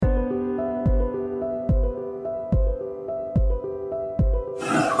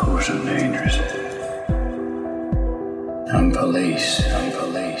dangerous and dangerous. And police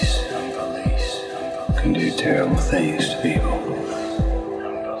can do terrible things to people.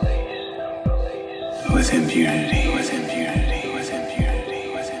 With impunity.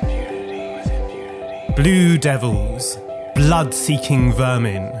 Blue devils, blood-seeking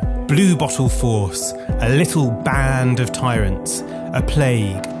vermin, blue bottle force, a little band of tyrants, a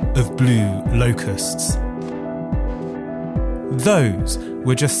plague of blue locusts. Those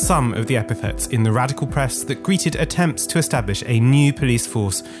were just some of the epithets in the radical press that greeted attempts to establish a new police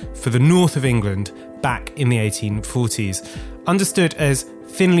force for the north of England back in the 1840s, understood as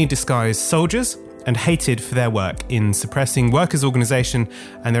thinly disguised soldiers and hated for their work in suppressing workers' organisation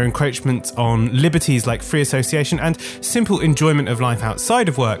and their encroachment on liberties like free association and simple enjoyment of life outside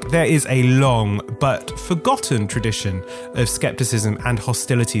of work. There is a long but forgotten tradition of scepticism and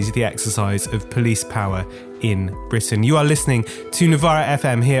hostility to the exercise of police power in Britain. You are listening to Novara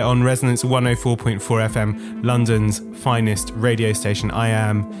FM here on Resonance 104.4 FM, London's finest radio station. I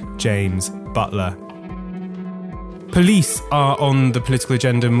am James Butler. Police are on the political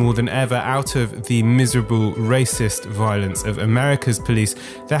agenda more than ever. Out of the miserable racist violence of America's police,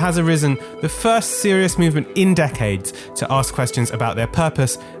 there has arisen the first serious movement in decades to ask questions about their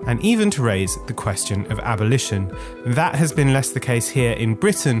purpose and even to raise the question of abolition. That has been less the case here in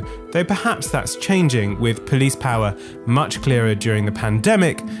Britain, though perhaps that's changing with police power much clearer during the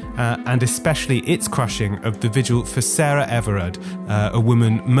pandemic and especially its crushing of the vigil for Sarah Everard, a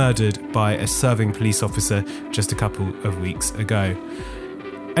woman murdered by a serving police officer just a couple of weeks ago.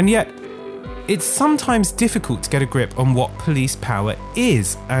 And yet, it's sometimes difficult to get a grip on what police power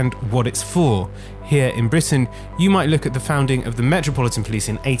is and what it's for. Here in Britain, you might look at the founding of the Metropolitan Police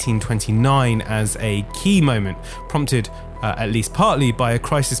in 1829 as a key moment, prompted at least partly by a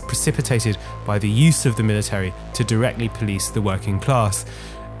crisis precipitated by the use of the military to directly police the working class.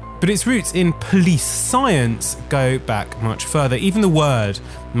 But its roots in police science go back much further. Even the word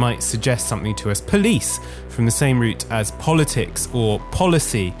might suggest something to us. Police, from the same root as politics or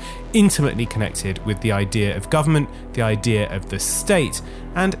policy, intimately connected with the idea of government, the idea of the state.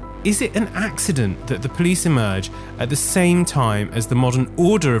 And is it an accident that the police emerge at the same time as the modern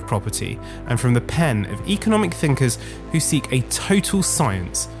order of property and from the pen of economic thinkers who seek a total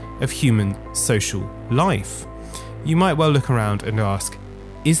science of human social life? You might well look around and ask,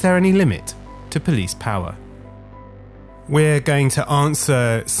 is there any limit to police power? We're going to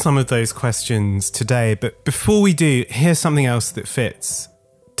answer some of those questions today, but before we do, here's something else that fits.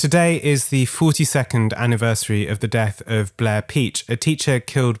 Today is the 42nd anniversary of the death of Blair Peach, a teacher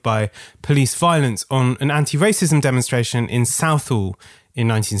killed by police violence on an anti-racism demonstration in Southall in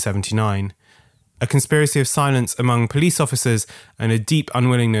 1979. A conspiracy of silence among police officers and a deep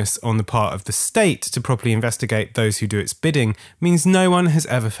unwillingness on the part of the state to properly investigate those who do its bidding means no one has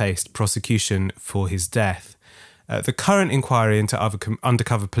ever faced prosecution for his death. The current inquiry into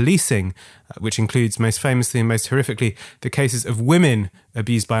undercover policing, which includes most famously and most horrifically the cases of women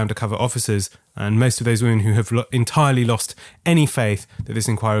abused by undercover officers, and most of those women who have entirely lost any faith that this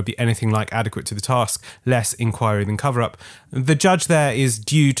inquiry would be anything like adequate to the task, less inquiry than cover-up. The judge there is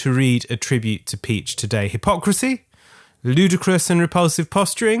due to read a tribute to Peach today. Hypocrisy? Ludicrous and repulsive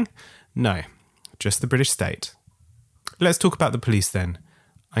posturing? No, just the British state. Let's talk about the police then.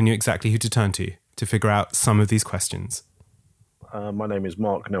 I knew exactly who to turn to figure out some of these questions. My name is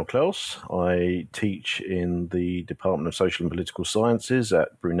Mark Nell-Klaus. I teach in the Department of Social and Political Sciences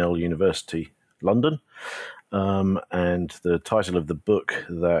at Brunel University, London. And the title of the book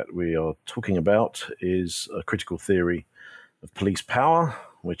that we are talking about is A Critical Theory of Police Power,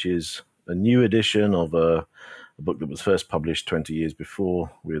 which is a new edition of a book that was first published 20 years before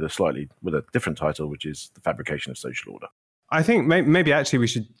with a different title, which is The Fabrication of Social Order. I think maybe actually we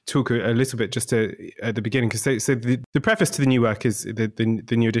should talk a little bit just at the beginning, because the preface to the new work is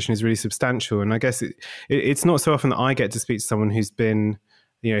the new edition is really substantial, and I guess it's not so often that I get to speak to someone who's been,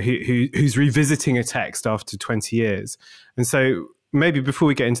 who's revisiting a text after 20 years, and so maybe before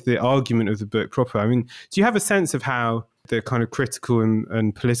we get into the argument of the book proper, I mean, do you have a sense of how the kind of critical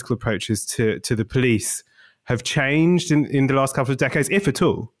and political approaches to the police have changed in the last couple of decades, if at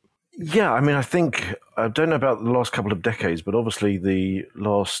all? Yeah, I mean, I don't know about the last couple of decades, but obviously the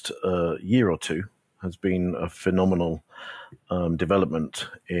last year or two has been a phenomenal development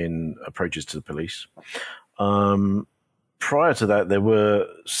in approaches to the police. Prior to that, there were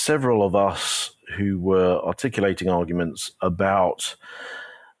several of us who were articulating arguments about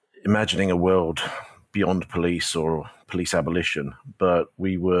imagining a world beyond police or police abolition, but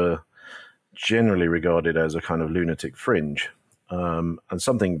we were generally regarded as a kind of lunatic fringe. And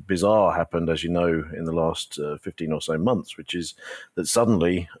something bizarre happened, as you know, in the last 15 or so months, which is that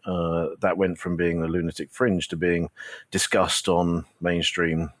suddenly that went from being the lunatic fringe to being discussed on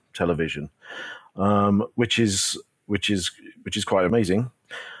mainstream television, which is quite amazing.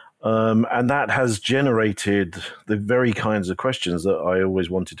 And that has generated the very kinds of questions that I always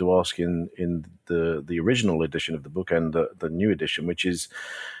wanted to ask in the original edition of the book and the new edition, which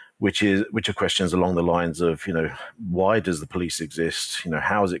are questions along the lines of, why does the police exist?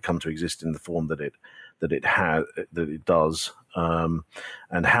 How has it come to exist in the form that it does?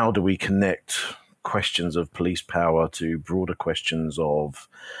 And how do we connect questions of police power to broader questions of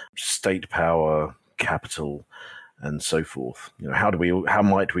state power, capital, and so forth? How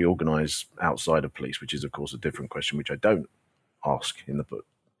might we organize outside of police, which is of course a different question, which I don't ask in the book.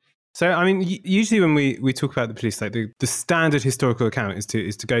 So, I mean, usually when we talk about the police, like the standard historical account is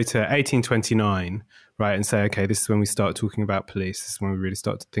to go to 1829, right, and say, okay, this is when we start talking about police. This is when we really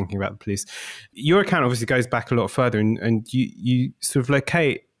start thinking about the police. Your account obviously goes back a lot further, and you sort of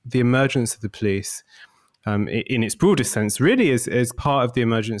locate the emergence of the police in its broadest sense, really as part of the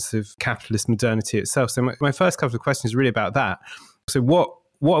emergence of capitalist modernity itself. So my first couple of questions are really about that. So what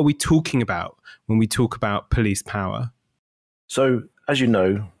are we talking about when we talk about police power? So, as you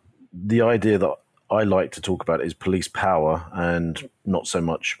know, the idea that I like to talk about is police power and not so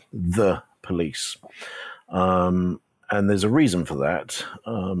much the police. And there's a reason for that,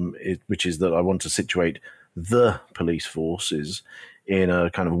 which is that I want to situate the police forces in a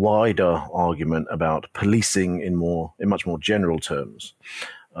kind of wider argument about policing in much more general terms,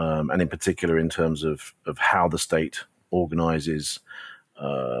 and in particular in terms of how the state organizes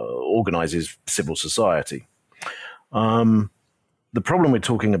civil society. The problem with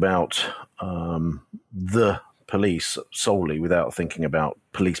talking about the police solely without thinking about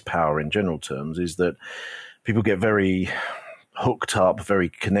police power in general terms is that people get very hooked up, very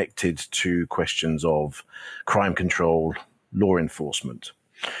connected to questions of crime control, law enforcement.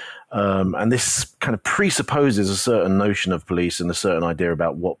 And this kind of presupposes a certain notion of police and a certain idea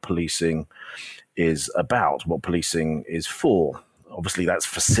about what policing is about, what policing is for. Obviously, that's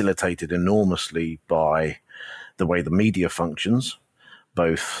facilitated enormously by the way the media functions,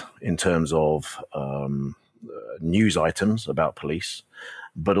 both in terms of news items about police,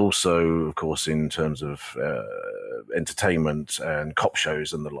 but also, of course, in terms of entertainment and cop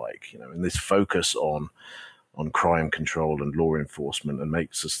shows and the like. And this focus on crime control and law enforcement, and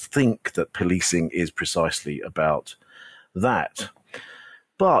makes us think that policing is precisely about that.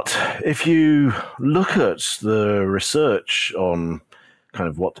 But if you look at the research on kind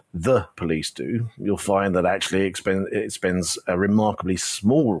of what the police do, you'll find that actually it spends a remarkably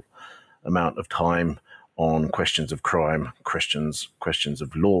small amount of time on questions of crime, questions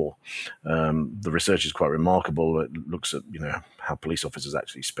of law. The research is quite remarkable. It looks at how police officers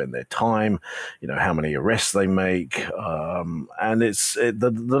actually spend their time, how many arrests they make, and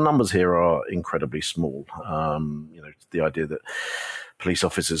the numbers here are incredibly small. The idea that police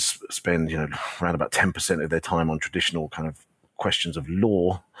officers spend around about 10% of their time on traditional kind of questions of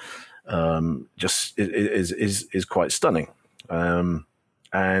law just is quite stunning, and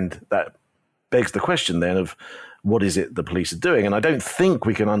that begs the question then of what is it the police are doing. And I don't think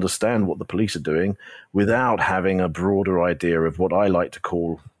we can understand what the police are doing without having a broader idea of what I like to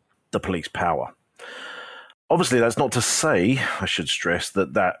call the police power. Obviously, that's not to say, I should stress,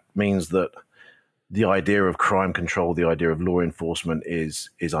 that means that the idea of crime control, the idea of law enforcement is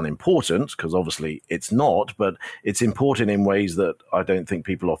unimportant, because obviously it's not, but it's important in ways that I don't think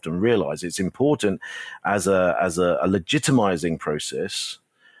people often realize. It's important as a legitimizing process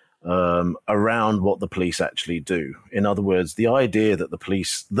around what the police actually do. In other words, the idea that the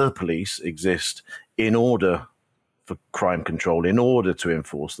police exist in order for crime control, in order to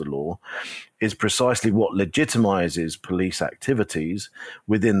enforce the law, is precisely what legitimizes police activities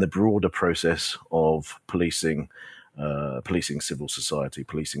within the broader process of policing civil society,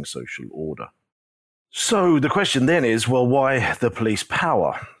 policing social order. So the question then is, well, why the police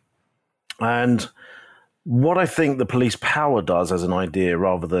power? And what I think the police power does as an idea,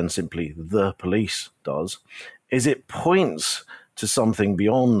 rather than simply the police does, is it points to something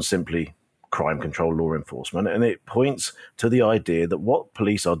beyond simply crime control, law enforcement, and it points to the idea that what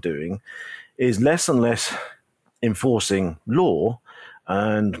police are doing is less and less enforcing law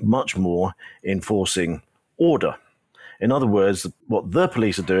and much more enforcing order. In other words, what the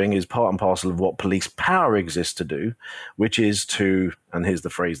police are doing is part and parcel of what police power exists to do, which is to, and here's the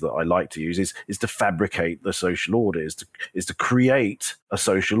phrase that I like to use, is to fabricate the social order, is to create a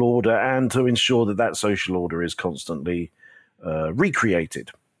social order and to ensure that that social order is constantly recreated.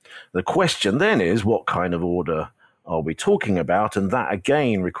 The question then is, what kind of order are we talking about? And that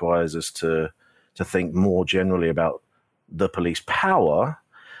again requires us to think more generally about the police power,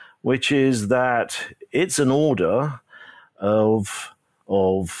 which is that it's an order of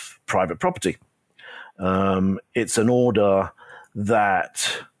private property. It's an order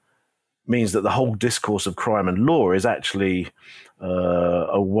that means that the whole discourse of crime and law is actually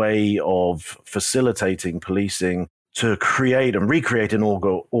a way of facilitating policing to create and recreate an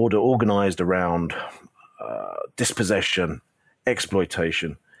order organized around dispossession,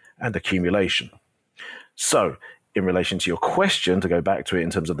 exploitation, and accumulation. So, in relation to your question, to go back to it in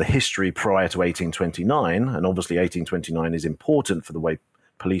terms of the history prior to 1829, and obviously 1829 is important for the way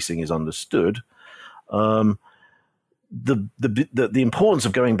policing is understood, the importance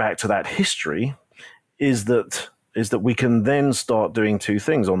of going back to that history is that we can then start doing two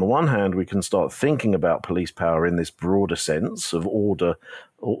things. On the one hand, we can start thinking about police power in this broader sense of order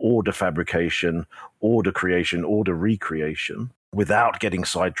fabrication, order creation, order recreation, without getting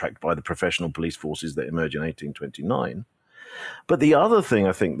sidetracked by the professional police forces that emerge in 1829. But the other thing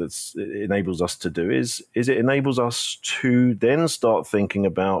I think that enables us to do is it enables us to then start thinking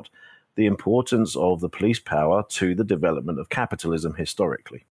about the importance of the police power to the development of capitalism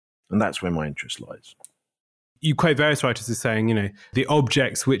historically. And that's where my interest lies. You quote various writers as saying, the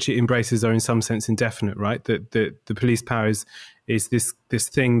objects which it embraces are in some sense indefinite, right? That the police power is this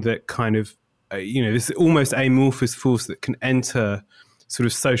thing that kind of, this almost amorphous force that can enter sort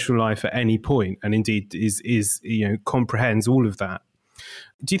of social life at any point, and indeed is comprehends all of that.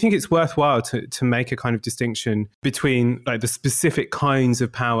 Do you think it's worthwhile to make a kind of distinction between like the specific kinds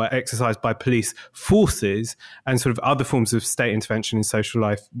of power exercised by police forces and sort of other forms of state intervention in social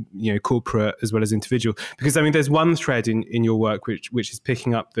life, corporate as well as individual? Because I mean, there's one thread in your work which is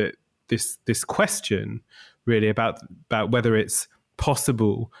picking up that this question really about whether it's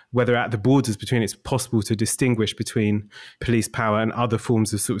possible, whether at the borders between it's possible to distinguish between police power and other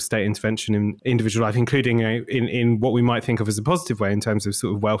forms of sort of state intervention in individual life, including in what we might think of as a positive way in terms of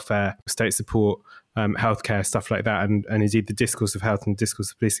sort of welfare, state support, healthcare, stuff like that. And indeed the discourse of health and the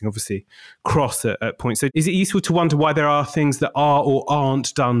discourse of policing obviously cross at points. So is it useful to wonder why there are things that are or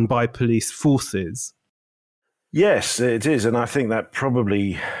aren't done by police forces? Yes, it is. And I think that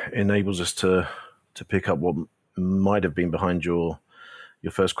probably enables us to pick up what might have been behind your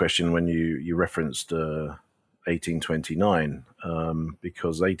first question when you referenced 1829,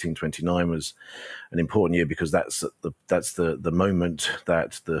 because 1829 was an important year because that's the moment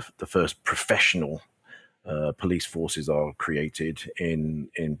that the first professional police forces are created in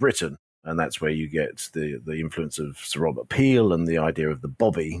Britain. And that's where you get the influence of Sir Robert Peel and the idea of the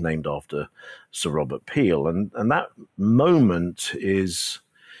Bobby, named after Sir Robert Peel. And that moment is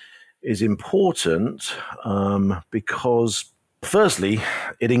important because, firstly,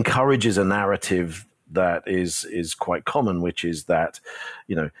 it encourages a narrative that is quite common, which is that,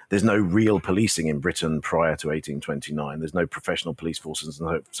 there's no real policing in Britain prior to 1829. There's no professional police forces,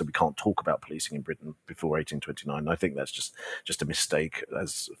 so we can't talk about policing in Britain before 1829. And I think that's just a mistake,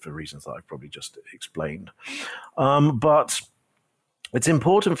 as for reasons that I've probably just explained. But it's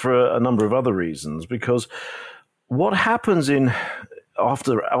important for a number of other reasons, because what happens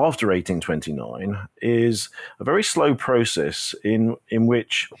after 1829 is a very slow process in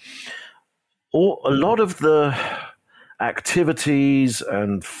which a lot of the activities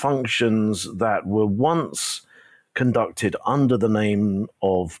and functions that were once conducted under the name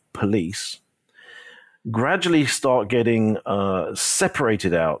of police gradually start getting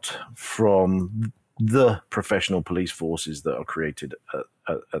separated out from the professional police forces that are created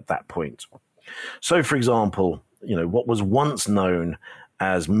at that point. So, for example, what was once known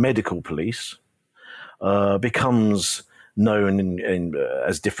as medical police becomes known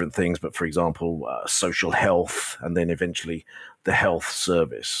as different things, but for example, social health, and then eventually the health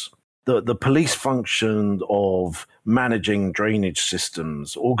service. The police function of managing drainage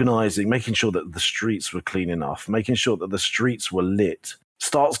systems, organizing, making sure that the streets were clean enough, making sure that the streets were lit,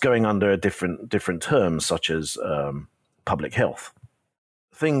 starts going under different terms, such as public health.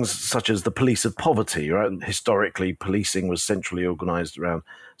 Things such as the police of poverty, right? Historically, policing was centrally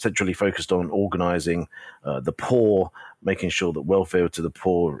focused on organizing the poor, making sure that welfare to the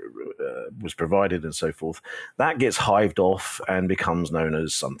poor was provided and so forth. That gets hived off and becomes known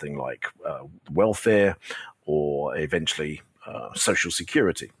as something like welfare, or eventually social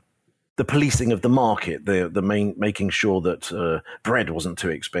security. The policing of the market, making sure that bread wasn't too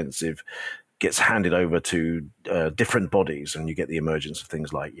expensive, gets handed over to different bodies, and you get the emergence of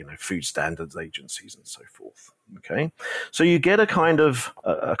things like food standards agencies and so forth. Okay, so you get a kind of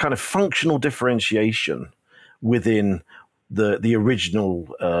functional differentiation within the original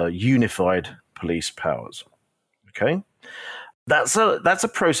unified police powers. Okay, that's a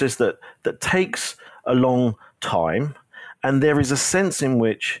process that takes a long time, and there is a sense in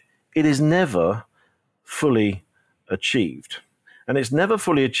which it is never fully achieved. And it's never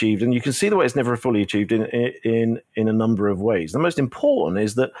fully achieved, and you can see the way it's never fully achieved in a number of ways. The most important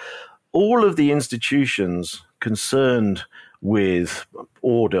is that all of the institutions concerned with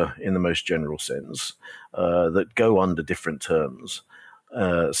order in the most general sense that go under different terms,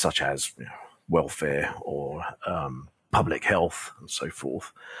 such as welfare or public health and so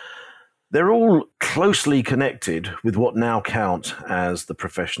forth, they're all closely connected with what now count as the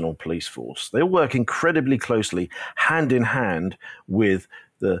professional police force. They all work incredibly closely, hand in hand with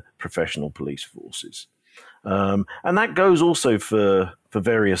the professional police forces. And that goes also for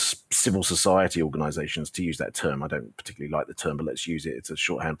various civil society organizations, to use that term. I don't particularly like the term, but let's use it. It's a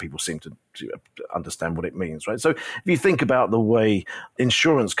shorthand. People seem to understand what it means, right? So if you think about the way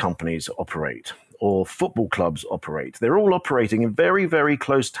insurance companies operate or football clubs operate, they're all operating in very, very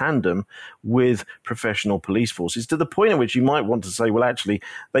close tandem with professional police forces, to the point at which you might want to say, well, actually,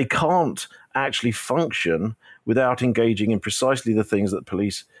 they can't actually function without engaging in precisely the things that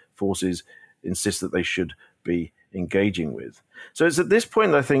police forces insist that they should be engaging with. So it's at this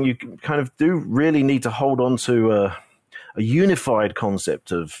point that I think you kind of do really need to hold on to a unified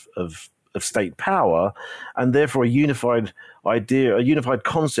concept of state power, and therefore a unified idea, a unified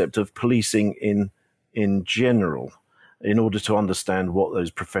concept of policing in general, in order to understand what those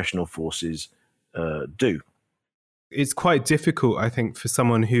professional forces do. It's quite difficult, I think, for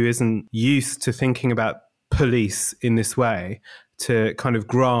someone who isn't used to thinking about police in this way to kind of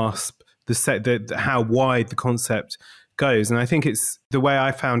grasp how wide the concept goes. And I think it's the way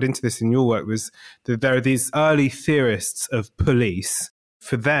I found into this in your work was that there are these early theorists of police.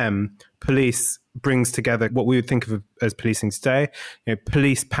 For them, police brings together what we would think of as policing today,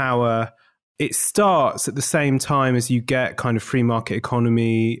 police power. It starts at the same time as you get kind of free market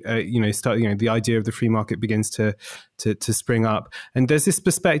economy, the idea of the free market begins to spring up. And there's this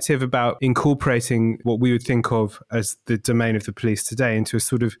perspective about incorporating what we would think of as the domain of the police today into a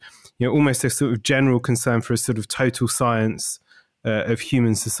sort of, almost a sort of general concern for a sort of total science of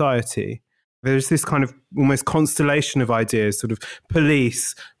human society. There's this kind of almost constellation of ideas, sort of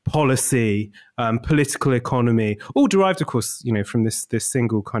police, policy, political economy, all derived, of course, from this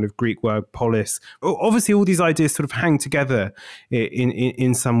single kind of Greek word, polis. Obviously, all these ideas sort of hang together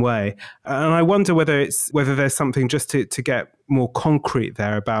in some way. And I wonder whether there's something just to get more concrete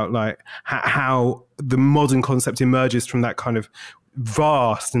there about like how the modern concept emerges from that kind of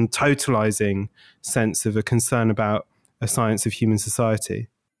vast and totalizing sense of a concern about a science of human society.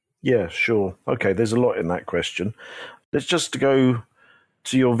 Yeah, sure. Okay, there's a lot in that question. Let's just go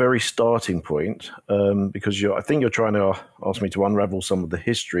to your very starting point, because I think you're trying to ask me to unravel some of the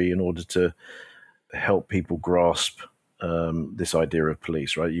history in order to help people grasp this idea of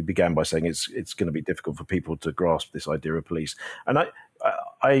police, right? You began by saying it's going to be difficult for people to grasp this idea of police. And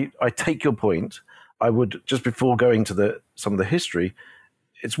I take your point. I would, just before going to some of the history,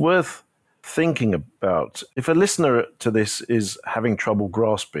 it's worth thinking about, if a listener to this is having trouble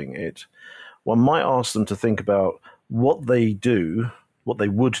grasping it, one might ask them to think about what they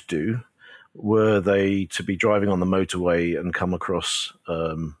would do were they to be driving on the motorway and come across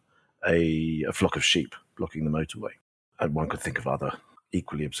a flock of sheep blocking the motorway. And one could think of other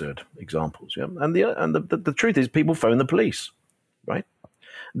equally absurd examples. Yeah? And the truth is, people phone the police, right?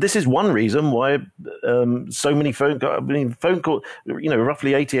 This is one reason why so many phone calls,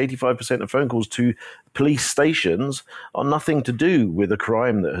 roughly 85% of phone calls to police stations are nothing to do with a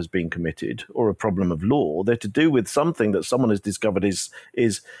crime that has been committed or a problem of law. They're to do with something that someone has discovered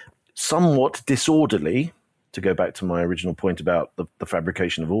is somewhat disorderly, to go back to my original point about the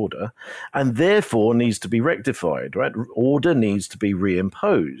fabrication of order, and therefore needs to be rectified, right? Order needs to be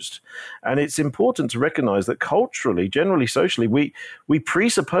reimposed. And it's important to recognize that culturally, generally, socially, we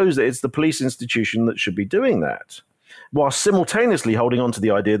presuppose that it's the police institution that should be doing that, while simultaneously holding on to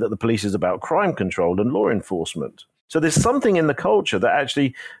the idea that the police is about crime control and law enforcement. So there's something in the culture that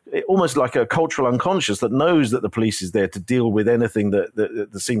actually, almost like a cultural unconscious, that knows that the police is there to deal with anything that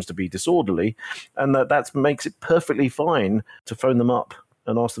seems to be disorderly, and that makes it perfectly fine to phone them up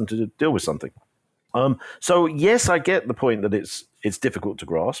and ask them to deal with something. So yes, I get the point that it's difficult to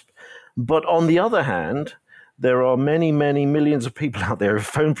grasp, but on the other hand, there are many, many millions of people out there who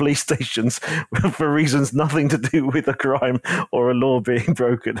phone police stations for reasons nothing to do with a crime or a law being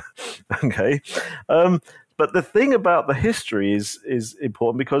broken. Okay. But the thing about the history is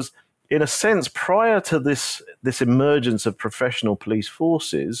important because, in a sense, prior to this emergence of professional police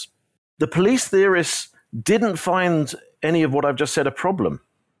forces, the police theorists didn't find any of what I've just said a problem.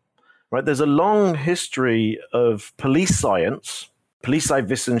 right? There's a long history of police science,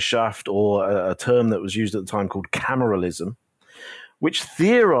 Polizeiwissenschaft, or a term that was used at the time called cameralism, which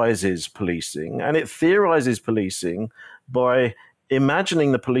theorizes policing, and it theorizes policing by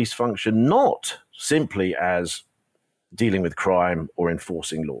imagining the police function not simply as dealing with crime or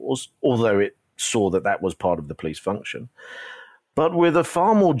enforcing laws, although it saw that that was part of the police function, but with a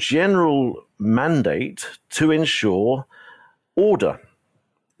far more general mandate to ensure order.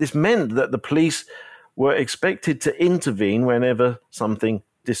 This meant that the police were expected to intervene whenever something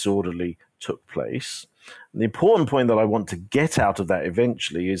disorderly took place. And the important point that I want to get out of that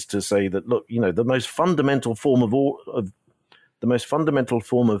eventually is to say that, look, the most fundamental form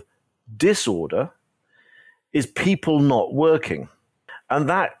of disorder is people not working. And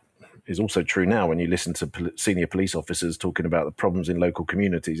that is also true now when you listen to senior police officers talking about the problems in local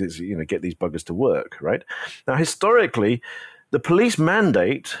communities. It's, get these buggers to work, right? Now, historically, the police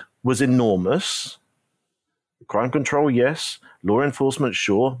mandate was enormous. Crime control, yes. Law enforcement,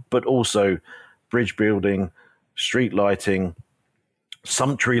 sure. But also bridge building, street lighting,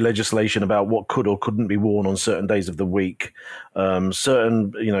 sumptuary legislation about what could or couldn't be worn on certain days of the week,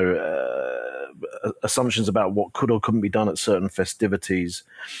 certain, assumptions about what could or couldn't be done at certain festivities,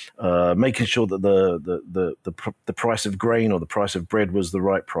 making sure that the price of grain or the price of bread was the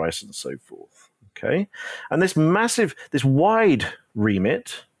right price, and so forth. Okay, and this wide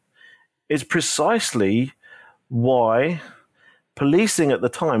remit is precisely why policing at the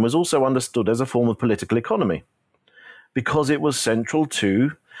time was also understood as a form of political economy, because it was central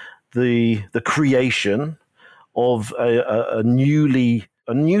to the creation of a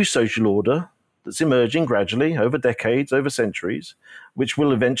new social order that's emerging gradually over decades, over centuries, which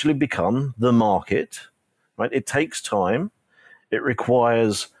will eventually become the market. Right? It takes time. It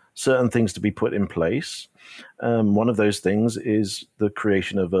requires certain things to be put in place. One of those things is the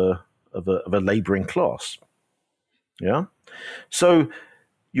creation of a laboring class. Yeah. So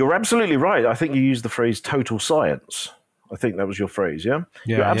you're absolutely right. I think you used the phrase total science. I think that was your phrase, yeah?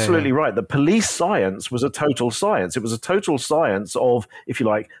 You're absolutely right. The police science was a total science. It was a total science of, if you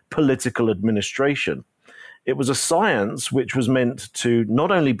like, political administration. It was a science which was meant to not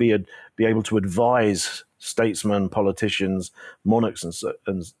only be able to advise statesmen, politicians, monarchs,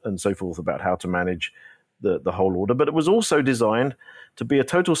 and so forth about how to manage the whole order, but it was also designed to be a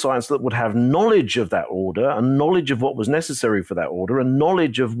total science that would have knowledge of that order and knowledge of what was necessary for that order and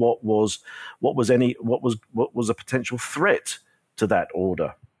knowledge of what was a potential threat to that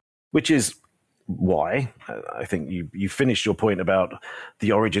order, which is why I think you finished your point about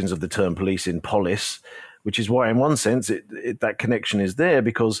the origins of the term police in polis, which is why in one sense that connection is there,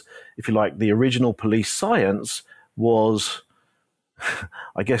 because if you like, the original police science was,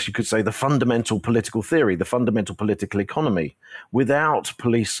 I guess you could say, the fundamental political theory, the fundamental political economy. Without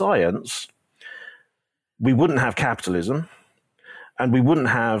police science, we wouldn't have capitalism, and we wouldn't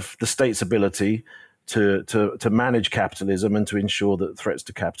have the state's ability to manage capitalism and to ensure that threats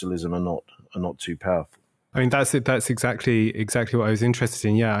to capitalism are not too powerful. I mean, that's it. That's exactly what I was interested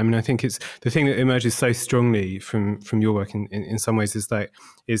in. Yeah, I mean, I think it's the thing that emerges so strongly from your work in some ways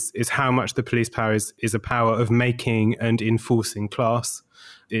is how much the police power is a power of making and enforcing class.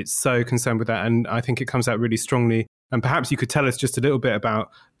 It's so concerned with that, and I think it comes out really strongly. And perhaps you could tell us just a little bit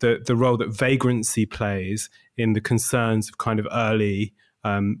about the role that vagrancy plays in the concerns of kind of early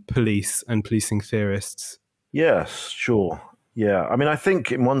police and policing theorists. Yes, sure. Yeah, I mean, I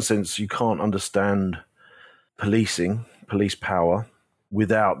think in one sense you can't understand police power,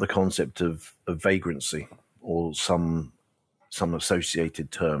 without the concept of vagrancy or some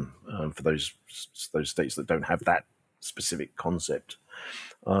associated term for those states that don't have that specific concept.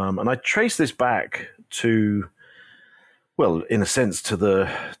 And I trace this back to, well, in a sense, to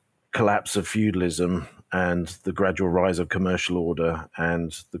the collapse of feudalism and the gradual rise of commercial order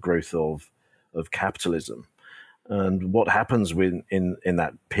and the growth of capitalism. And what happens in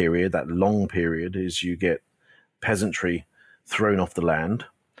that period, that long period, is you get peasantry thrown off the land,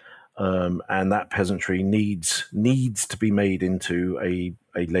 and that peasantry needs to be made into a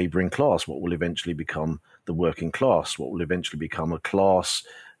labouring class, what will eventually become the working class, what will eventually become a class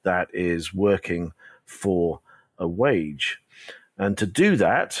that is working for a wage. And to do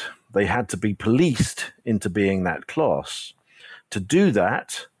that, they had to be policed into being that class. To do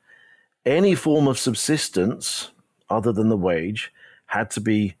that, any form of subsistence other than the wage had to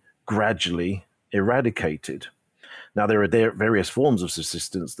be gradually eradicated. Now, there are various forms of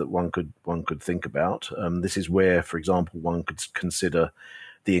subsistence that one could think about. This is where, for example, one could consider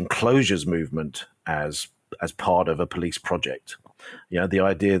the enclosures movement as part of a police project. The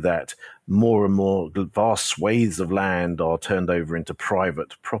idea that more and more vast swathes of land are turned over into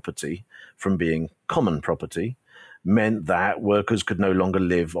private property from being common property meant that workers could no longer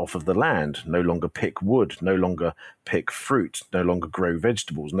live off of the land, no longer pick wood, no longer pick fruit, no longer grow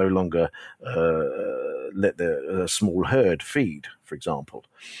vegetables, no longer let the small herd feed, for example.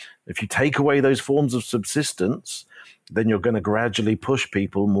 If you take away those forms of subsistence, then you're going to gradually push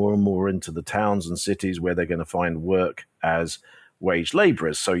people more and more into the towns and cities where they're going to find work as wage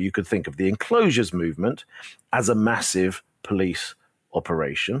laborers. So you could think of the enclosures movement as a massive police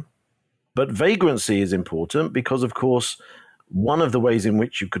operation. But vagrancy is important because, of course, one of the ways in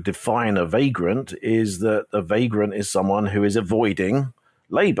which you could define a vagrant is that a vagrant is someone who is avoiding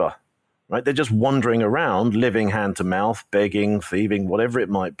labor, right? They're just wandering around, living hand to mouth, begging, thieving, whatever it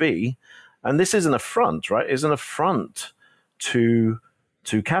might be. And this is an affront, right? It's an affront to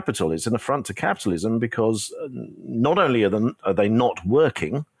capital. It's an affront to capitalism because not only are they not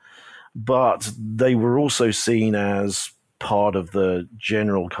working, but they were also seen as part of the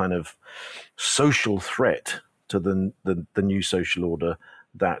general kind of social threat to the new social order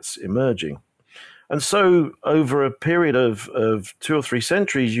that's emerging. And so over a period of 2 or 3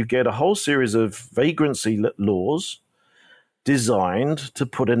 centuries, you get a whole series of vagrancy laws designed to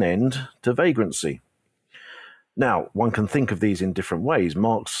put an end to vagrancy. Now, one can think of these in different ways.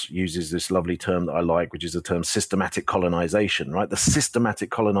 Marx uses this lovely term that I like, which is the term systematic colonization, right? The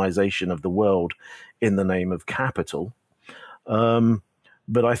systematic colonization of the world in the name of capital.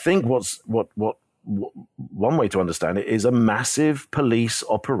 But I think what one way to understand it is a massive police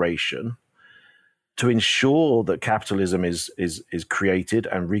operation to ensure that capitalism is created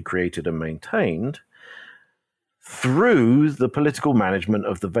and recreated and maintained through the political management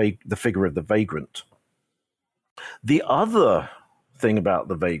of the figure of the vagrant. The other thing about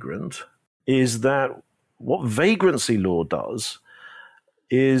the vagrant is that what vagrancy law does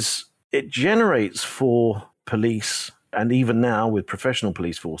is it generates for police, and even now with professional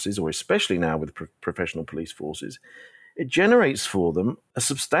police forces, or especially now with professional police forces, it generates for them a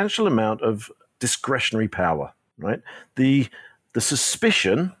substantial amount of discretionary power, right? The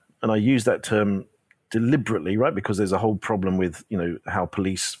suspicion, and I use that term deliberately, right, because there's a whole problem with, how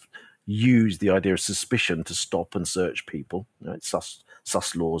police use the idea of suspicion to stop and search people, right?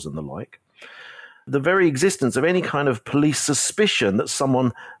 Sus laws and the like. The very existence of any kind of police suspicion that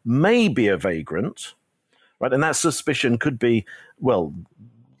someone may be a vagrant, right, and that suspicion could be, well,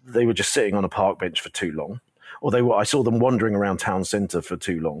 they were just sitting on a park bench for too long, or I saw them wandering around town centre for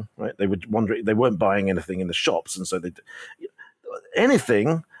too long, right? They weren't buying anything in the shops, and so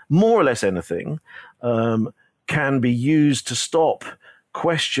anything, more or less anything, can be used to stop,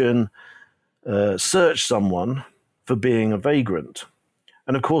 question, search someone for being a vagrant.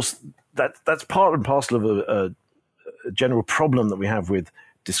 And of course, that's part and parcel of a general problem that we have with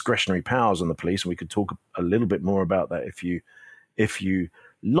discretionary powers on the police, and we could talk a little bit more about that if you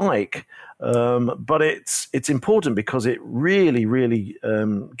like. But it's important because it really, really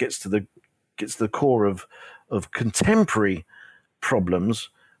gets to the core of contemporary problems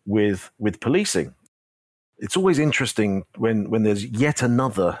with policing. It's always interesting when there's yet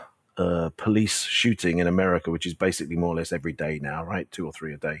another police shooting in America, which is basically more or less every day now, right? 2 or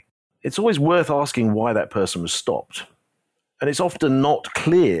 3 a day. It's always worth asking why that person was stopped. And it's often not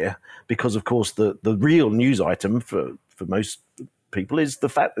clear because, of course, the real news item for most people is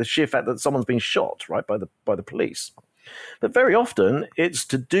the sheer fact that someone's been shot, right, by the police. But very often it's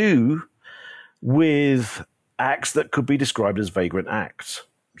to do with acts that could be described as vagrant acts,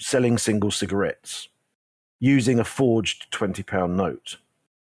 selling single cigarettes, using a forged £20 note.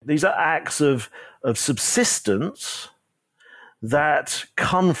 These are acts of subsistence that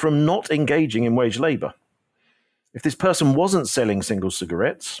come from not engaging in wage labor. If this person wasn't selling single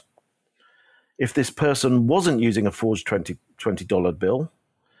cigarettes, if this person wasn't using a forged $20 bill,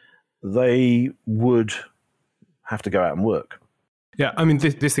 they would have to go out and work. Yeah, I mean,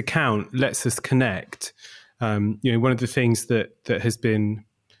 this account lets us connect. One of the things that has been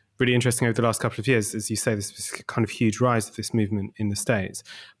really interesting over the last couple of years, as you say, this kind of huge rise of this movement in the States,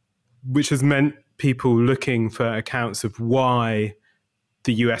 which has meant people looking for accounts of why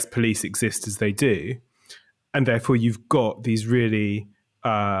the US police exist as they do. And therefore, you've got these really,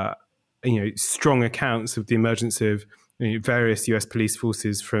 strong accounts of the emergence of various US police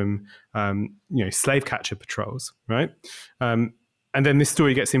forces from, slave catcher patrols, right? And then this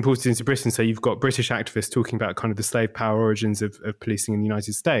story gets imported into Britain. So you've got British activists talking about kind of the slave power origins of policing in the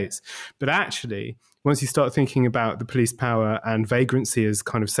United States. But actually, once you start thinking about the police power and vagrancy as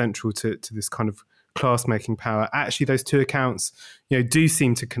kind of central to this kind of class-making power, actually those two accounts, do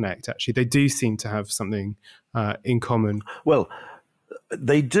seem to connect. Actually, they do seem to have something in common. Well,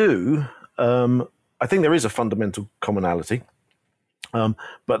 They do. I think there is a fundamental commonality,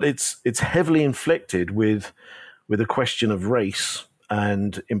 but it's heavily inflected with a question of race,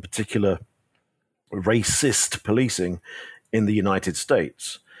 and in particular, racist policing in the United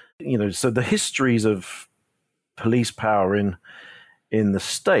States. So the histories of police power in the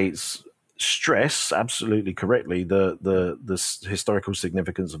States stress absolutely correctly the historical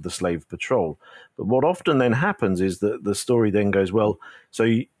significance of the slave patrol. But what often then happens is that the story then goes, well,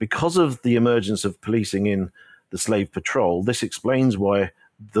 so because of the emergence of policing in the slave patrol, this explains why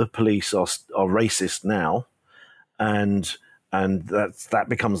the police are racist now, and that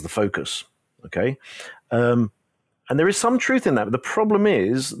becomes the focus. Okay. And there is some truth in that, but the problem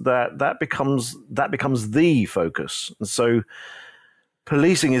is that becomes the focus. And so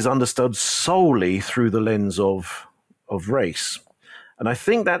policing is understood solely through the lens of race. And I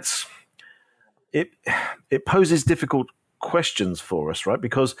think it poses difficult questions for us, right?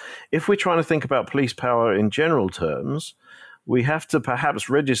 Because if we're trying to think about police power in general terms, we have to perhaps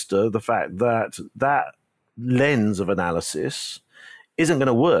register the fact that lens of analysis isn't going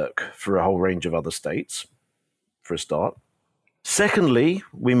to work for a whole range of other states, for a start. Secondly,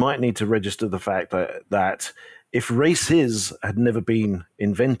 we might need to register the fact that if races had never been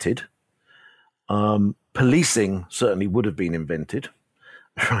invented, policing certainly would have been invented,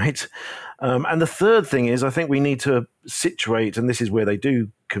 right? And the third thing is, I think we need to situate, and this is where they do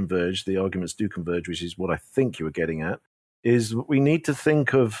converge, the arguments do converge, which is what I think you were getting at, is we need to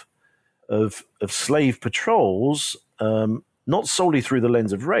think of slave patrols not solely through the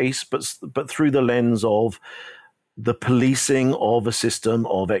lens of race, but through the lens of the policing of a system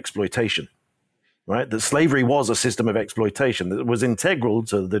of exploitation. Right, that slavery was a system of exploitation that was integral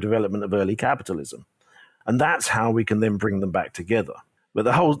to the development of early capitalism, and that's how we can then bring them back together. But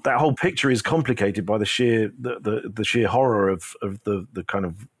that whole picture is complicated by the sheer horror of the kind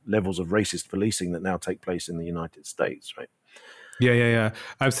of levels of racist policing that now take place in the United States. Right? Yeah,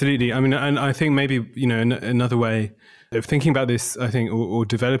 absolutely. I mean, and I think maybe another way of thinking about this, I think, or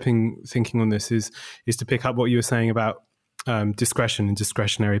developing thinking on this is to pick up what you were saying about discretion and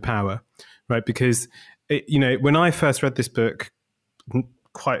discretionary power. Right, because when I first read this book,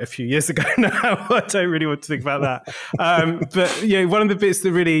 quite a few years ago now, I don't really want to think about that. But one of the bits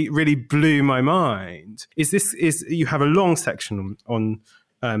that really, really blew my mind is you have a long section on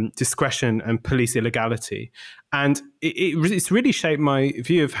discretion and police illegality, and it's really shaped my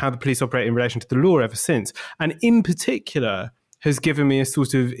view of how the police operate in relation to the law ever since, and in particular has given me a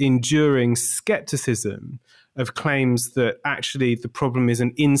sort of enduring skepticism of claims that actually the problem is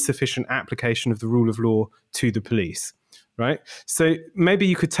an insufficient application of the rule of law to the police, right? So maybe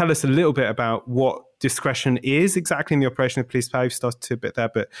you could tell us a little bit about what discretion is exactly in the operation of police power. You've started a bit there,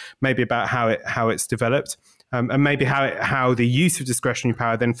 but maybe about how it's developed, and maybe how the use of discretionary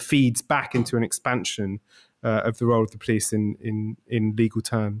power then feeds back into an expansion of the role of the police in legal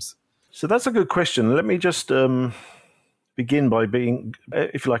terms. So that's a good question. Let me just begin by being,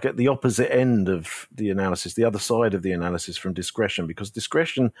 if you like, at the opposite end of the analysis, the other side of the analysis from discretion, because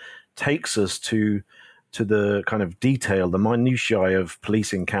discretion takes us to the kind of detail, the minutiae of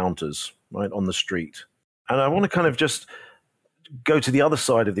police encounters, right, on the street. And I want to kind of just go to the other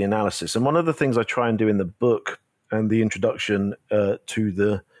side of the analysis. And one of the things I try and do in the book and the introduction to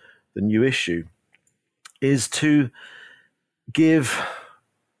the new issue is to give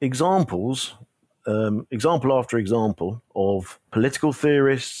examples, example after example, of political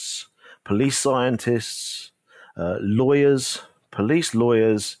theorists, police scientists, lawyers, police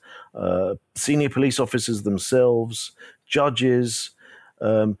lawyers, senior police officers themselves, judges,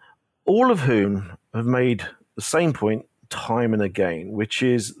 all of whom have made the same point time and again, which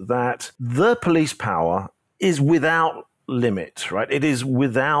is that the police power is without limit, right? It is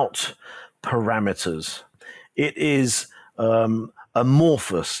without parameters. It is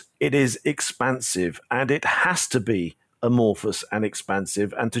amorphous, it is expansive, and it has to be amorphous and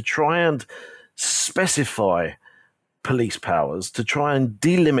expansive. And to try and specify police powers, to try and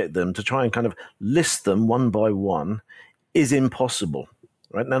delimit them, to try and kind of list them one by one is impossible,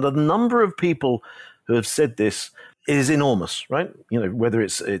 right? Now, the number of people who have said this is enormous, right? You know, whether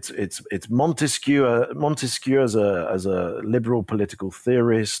it's Montesquieu as a liberal political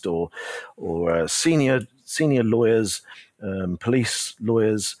theorist, or senior lawyers, police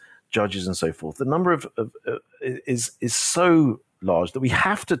lawyers, judges, and so forth. The number is so large that we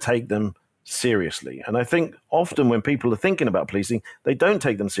have to take them seriously. And I think often when people are thinking about policing, they don't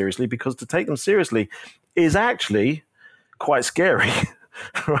take them seriously, because to take them seriously is actually quite scary.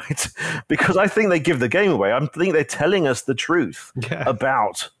 Right? Because I think they give the game away. I think they're telling us the truth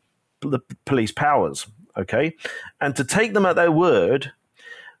about the police powers. Okay. And to take them at their word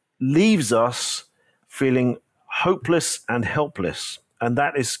leaves us feeling hopeless and helpless, and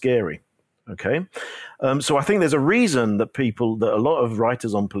that is scary. Okay, so I think there's a reason that a lot of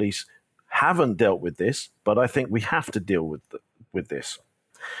writers on police haven't dealt with this, but I think we have to deal with this.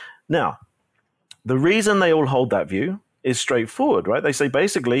 Now, the reason they all hold that view is straightforward, right? They say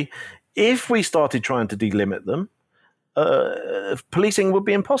basically, if we started trying to delimit them, policing would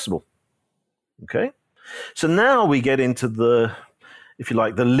be impossible. Okay, so now we get into the, if you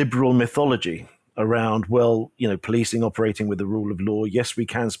like, the liberal mythology around, well, policing operating with the rule of law. Yes, we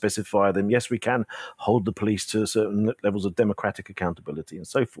can specify them. Yes, we can hold the police to certain levels of democratic accountability and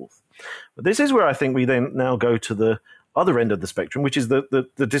so forth. But this is where I think we then now go to the other end of the spectrum, which is the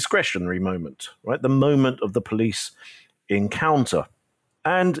discretionary moment, right? The moment of the police encounter.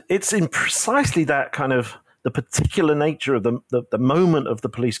 And it's in precisely that kind of the particular nature of the moment of the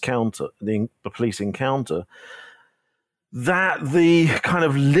police police encounter, that the kind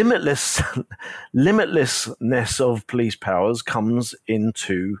of limitlessness of police powers comes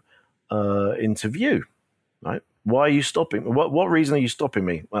into view, right? Why are you stopping? What reason are you stopping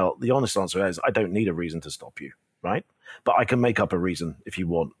me? Well, the honest answer is I don't need a reason to stop you, right? But I can make up a reason if you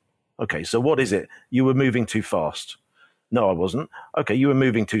want. Okay, so what is it? You were moving too fast. No, I wasn't. Okay, you were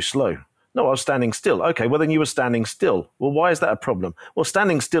moving too slow. No, I was standing still. Okay, well, then you were standing still. Well, why is that a problem? Well,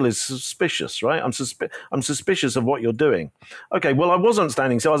 standing still is suspicious, right? I'm suspicious of what you're doing. Okay, well, I wasn't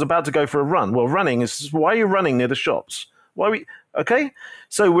standing still. I was about to go for a run. Well, running is, why are you running near the shops? Okay?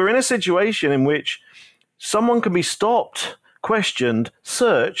 So we're in a situation in which someone can be stopped, questioned,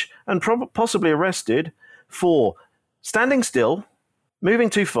 searched, and possibly arrested for standing still, moving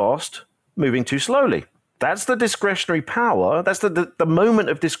too fast, moving too slowly. That's the discretionary power. That's the moment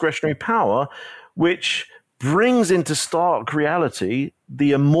of discretionary power, which brings into stark reality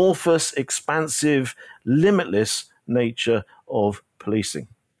the amorphous, expansive, limitless nature of policing.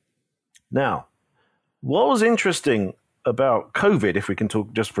 Now, what was interesting about COVID, if we can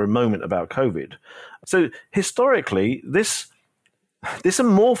talk just for a moment about COVID. So historically, this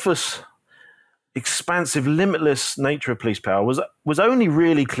amorphous, expansive, limitless nature of police power was only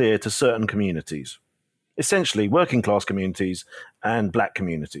really clear to certain communities. Essentially, working class communities and black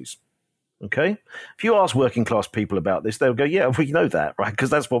communities. Okay? If you ask working class people about this, they'll go, yeah, we know that, right? Because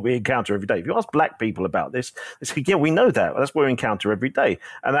that's what we encounter every day. If you ask black people about this, they say, yeah, we know that. That's what we encounter every day.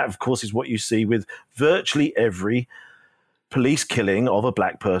 And that, of course, is what you see with virtually every police killing of a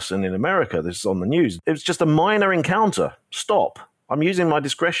black person in America. This is on the news. It was just a minor encounter. Stop. I'm using my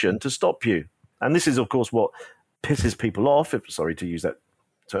discretion to stop you. And this is, of course, what pisses people off, sorry to use that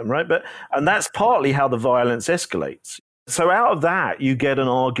term, right? And that's partly how the violence escalates. So out of that, you get an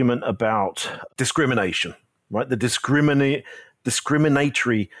argument about discrimination, right? The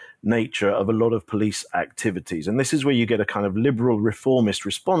discriminatory nature of a lot of police activities. And this is where you get a kind of liberal reformist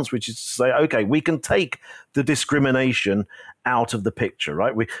response, which is to say, okay, we can take the discrimination out of the picture,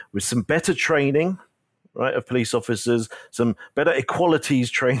 right? With some better training, right, of police officers, some better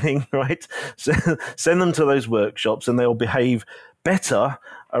equalities training, right? So send them to those workshops and they'll behave better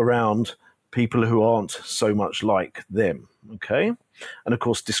around people who aren't so much like them, okay? And of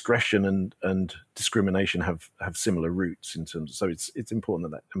course, discretion and discrimination have similar roots in terms of, so it's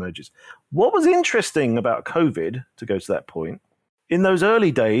important that emerges. What was interesting about COVID, to go to that point, in those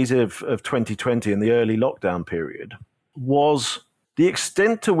early days of 2020 and the early lockdown period, was the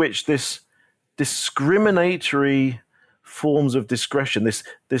extent to which this discriminatory forms of discretion,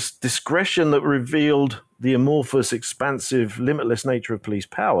 this discretion that revealed the amorphous, expansive, limitless nature of police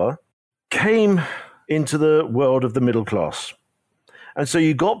power, came into the world of the middle class. And so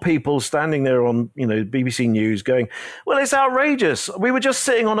you got people standing there on, BBC News going, well, it's outrageous. We were just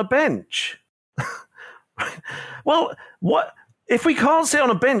sitting on a bench. Well, what if we can't sit on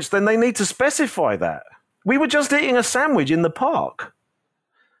a bench, then they need to specify that. We were just eating a sandwich in the park.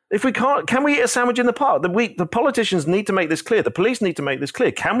 If we can't, can we eat a sandwich in the park? The politicians need to make this clear. The police need to make this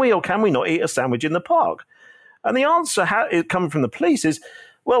clear. Can we or can we not eat a sandwich in the park? And the answer coming from the police is,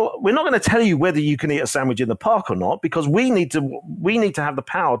 well, we're not going to tell you whether you can eat a sandwich in the park or not, because we need to have the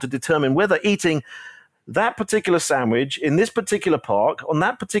power to determine whether eating that particular sandwich in this particular park on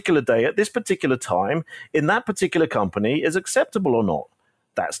that particular day at this particular time in that particular company is acceptable or not.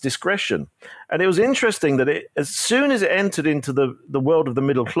 That's discretion. And it was interesting that as soon as it entered into the world of the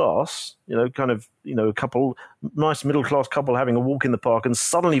middle class, a couple, nice middle class couple having a walk in the park and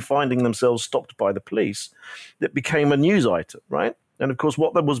suddenly finding themselves stopped by the police, it became a news item, right? And of course,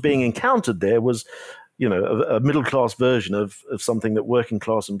 what was being encountered there was, a middle class version of something that working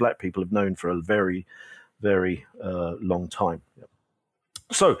class and black people have known for a very, very long time.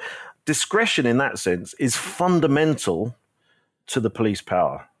 So discretion in that sense is fundamental to the police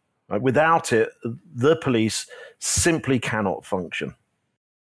power. Right? Without it, the police simply cannot function.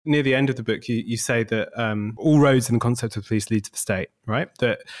 Near the end of the book, you say that all roads in the concept of police lead to the state, right?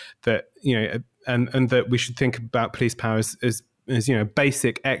 That and that we should think about police powers as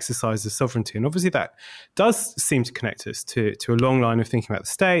basic exercise of sovereignty. And obviously that does seem to connect us to a long line of thinking about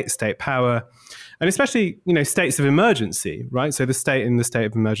the state power, and especially, states of emergency, right? So the state in the state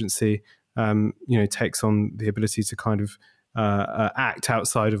of emergency, takes on the ability to kind of act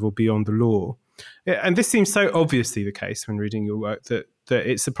outside of or beyond the law. And this seems so obviously the case when reading your work that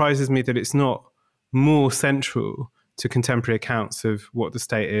it surprises me that it's not more central to contemporary accounts of what the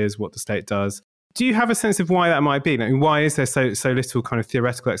state is, what the state does. Do you have a sense of why that might be? Like, why is there so little kind of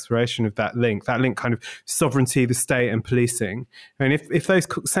theoretical exploration of that link kind of sovereignty, the state and policing? I mean, if those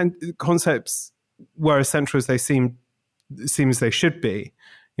concepts were as central as they seem as they should be,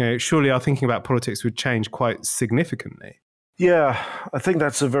 surely our thinking about politics would change quite significantly. Yeah, I think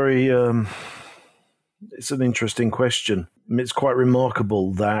that's a very, it's an interesting question. It's quite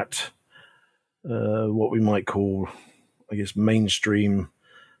remarkable that what we might call, I guess, mainstream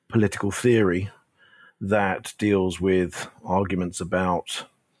political theory that deals with arguments about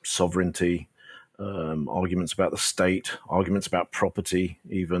sovereignty, arguments about the state, arguments about property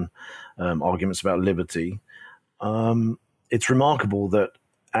even, arguments about liberty. It's remarkable that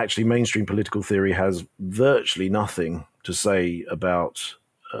actually mainstream political theory has virtually nothing to say about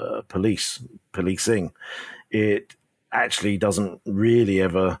policing. It actually doesn't really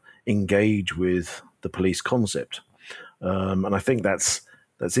ever engage with the police concept. And I think that's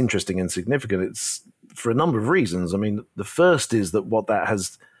interesting and significant. It's for a number of reasons. I mean, the first is that what that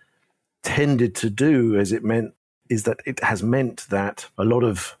has tended to do is that it has meant that a lot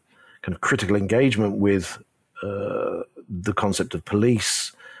of kind of critical engagement with the concept of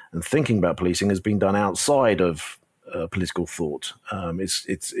police and thinking about policing has been done outside of political thought.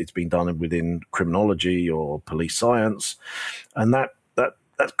 It's been done within criminology or police science, and that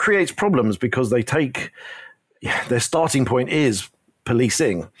creates problems because they take their starting point is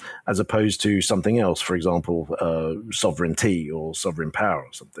policing as opposed to something else, for example, sovereignty or sovereign power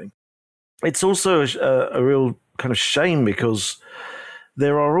or something. It's also a real kind of shame because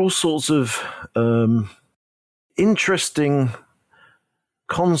there are all sorts of interesting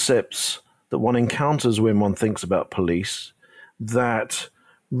concepts that one encounters when one thinks about police that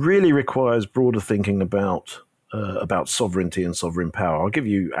really requires broader thinking about sovereignty and sovereign power. I'll give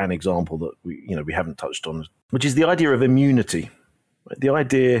you an example that we haven't touched on, which is the idea of immunity. The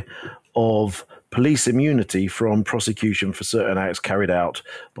idea of police immunity from prosecution for certain acts carried out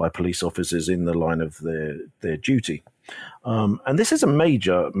by police officers in the line of their duty. And this is a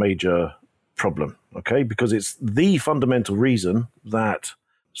major problem, okay? Because it's the fundamental reason that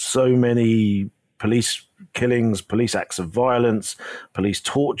so many police killings, police acts of violence, police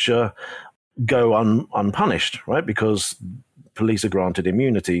torture go unpunished, right? Because police are granted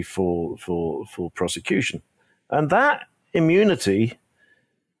immunity for prosecution. And that immunity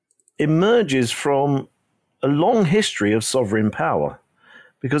emerges from a long history of sovereign power,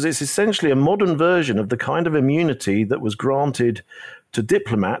 because it's essentially a modern version of the kind of immunity that was granted to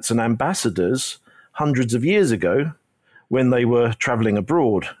diplomats and ambassadors hundreds of years ago when they were traveling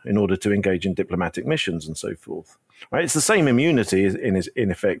abroad in order to engage in diplomatic missions and so forth. Right? It's the same immunity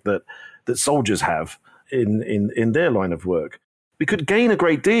in effect that soldiers have in their line of work. We could gain a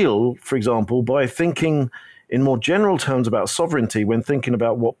great deal, for example, by thinking in more general terms about sovereignty when thinking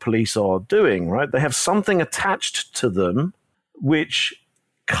about what police are doing, right? They have something attached to them which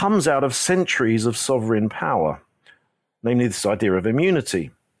comes out of centuries of sovereign power, namely this idea of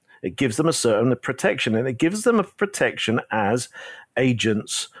immunity. It gives them a certain protection, and it gives them a protection as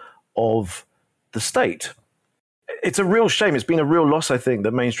agents of the state. It's a real shame. It's been a real loss, I think,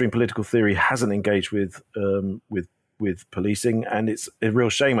 that mainstream political theory hasn't engaged with policing, and it's a real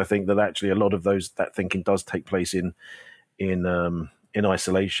shame, I think, that actually a lot of that thinking does take place in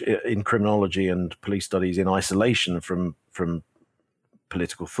isolation, in criminology and police studies, in isolation from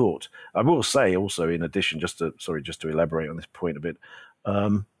political thought. I will say also, in addition, just to elaborate on this point a bit,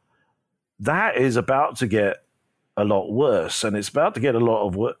 that is about to get a lot worse, and it's about to get a lot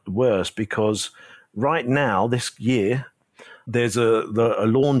of worse because right now, this year, there's a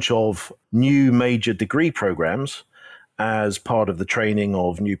launch of new major degree programs as part of the training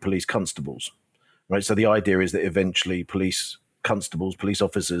of new police constables, right? So the idea is that eventually police constables, police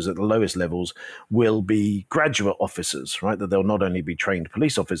officers at the lowest levels will be graduate officers, right? That they'll not only be trained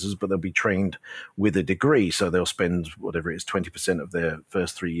police officers, but they'll be trained with a degree. So they'll spend whatever it is, 20% of their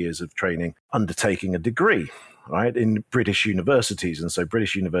first 3 years of training undertaking a degree, right, in British universities. And so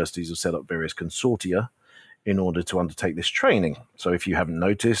British universities have set up various consortia in order to undertake this training. So if you haven't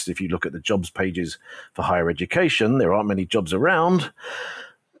noticed, if you look at the jobs pages for higher education, there aren't many jobs around.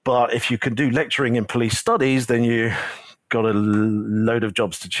 But if you can do lecturing in police studies, then you got a load of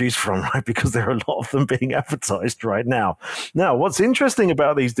jobs to choose from, right? Because there are a lot of them being advertised right now. Now, what's interesting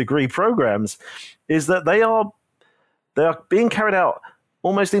about these degree programs is that they are being carried out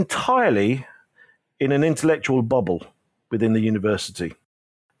almost entirely in an intellectual bubble within the university.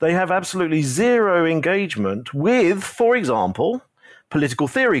 They have absolutely zero engagement with, for example, political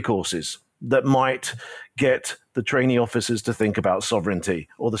theory courses that might get the trainee officers to think about sovereignty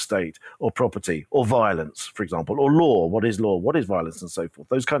or the state or property or violence, for example, or law. What is law? What is violence? And so forth.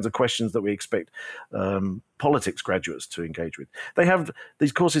 Those kinds of questions that we expect politics graduates to engage with.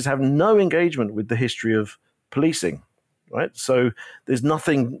 These courses have no engagement with the history of policing, right? So there's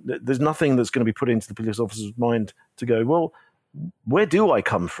nothing that's going to be put into the police officer's mind to go, well, where do I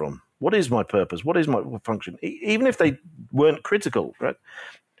come from? What is my purpose? What is my function? Even if they weren't critical, right?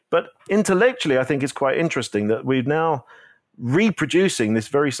 But intellectually, I think it's quite interesting that we're now reproducing this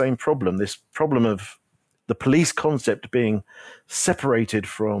very same problem, this problem of the police concept being separated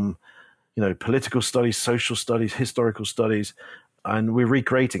from, political studies, social studies, historical studies, and we're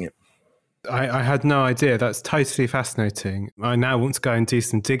recreating it. I had no idea. That's totally fascinating. I now want to go and do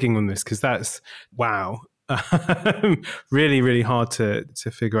some digging on this because that's, wow. Really, really hard to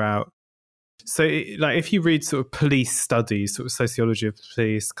figure out. So, if you read sort of police studies, sort of sociology of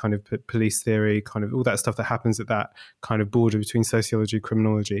police, kind of police theory, kind of all that stuff that happens at that kind of border between sociology and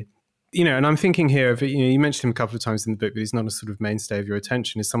criminology, and I'm thinking here of, you mentioned him a couple of times in the book, but he's not a sort of mainstay of your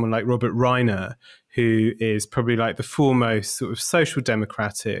attention, is someone like Robert Reiner, who is probably like the foremost sort of social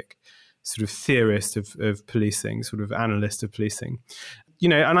democratic sort of theorist of policing, sort of analyst of policing.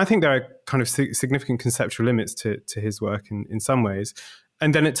 And I think there are kind of significant conceptual limits to his work in some ways.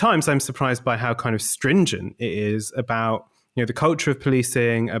 And then at times I'm surprised by how kind of stringent it is about, the culture of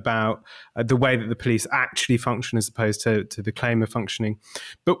policing, about the way that the police actually function as opposed to the claim of functioning.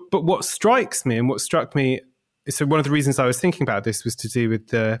 But what strikes me and what struck me, so one of the reasons I was thinking about this was to do with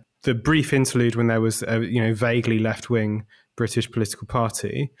the brief interlude when there was a, vaguely left-wing British political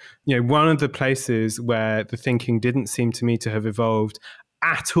party. One of the places where the thinking didn't seem to me to have evolved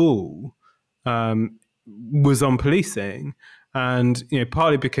at all was on policing. And,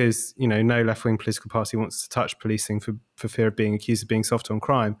 partly because, no left-wing political party wants to touch policing for fear of being accused of being soft on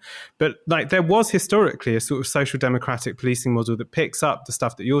crime. But there was historically a sort of social democratic policing model that picks up the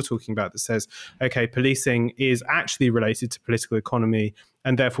stuff that you're talking about that says, okay, policing is actually related to political economy,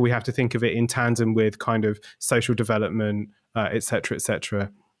 and therefore we have to think of it in tandem with kind of social development, et cetera,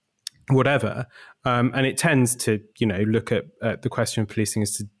 whatever. And it tends to, look at the question of policing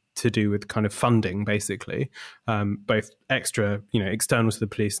as to do with kind of funding, basically, both extra, external to the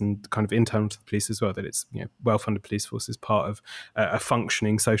police and kind of internal to the police as well, that it's, well-funded police force is part of a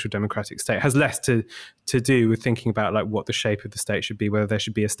functioning social democratic state. It has less to do with thinking about like what the shape of the state should be, whether there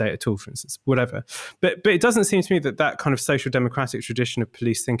should be a state at all, for instance, whatever. But it doesn't seem to me that kind of social democratic tradition of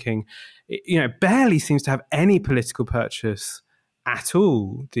police thinking, barely seems to have any political purchase at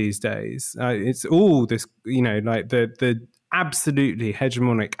all these days. It's all this, the absolutely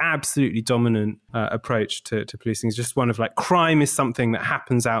hegemonic, absolutely dominant approach to policing is just one of like, crime is something that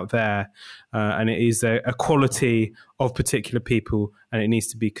happens out there, and it is a quality of particular people, and it needs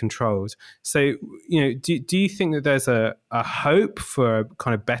to be controlled. So, do you think that there's a hope for a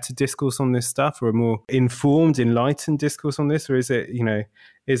kind of better discourse on this stuff, or a more informed, enlightened discourse on this, or is it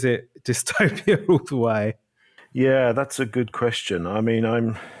dystopia all the way? Yeah, that's a good question. I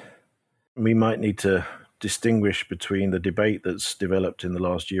mean, we might need to distinguish between the debate that's developed in the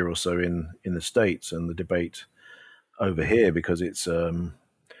last year or so in the States and the debate over here, because it's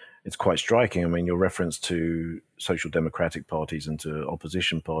quite striking. I mean, your reference to social democratic parties and to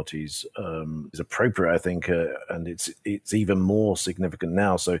opposition parties is appropriate, I think, and it's even more significant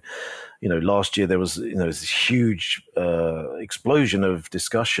now. So, last year there was this huge explosion of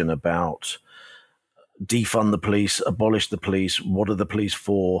discussion about defund the police, abolish the police, what are the police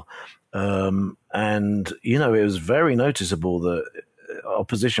for? And it was very noticeable that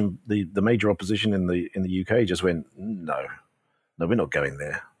opposition, the major opposition in the UK, just went, no, we're not going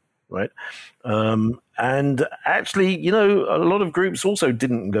there, right? And actually, a lot of groups also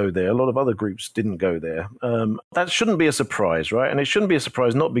didn't go there. A lot of other groups didn't go there. That shouldn't be a surprise, right? And it shouldn't be a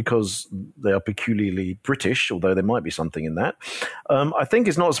surprise not because they are peculiarly British, although there might be something in that. I think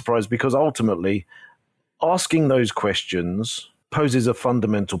it's not a surprise because ultimately asking those questions poses a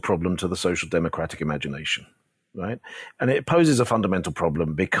fundamental problem to the social democratic imagination, right? And it poses a fundamental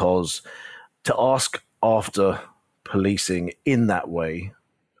problem because to ask after policing in that way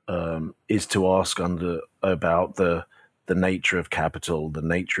is to ask about the nature of capital, the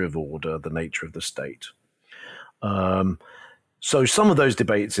nature of order, the nature of the state. So some of those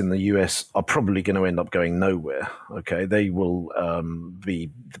debates in the US are probably going to end up going nowhere. Okay, they will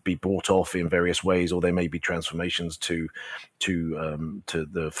be bought off in various ways, or there may be transformations to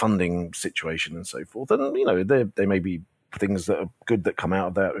the funding situation and so forth. And there may be things that are good that come out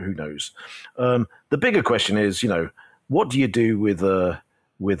of that. Who knows? The bigger question is, what do you do with a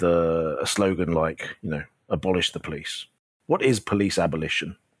slogan like abolish the police? What is police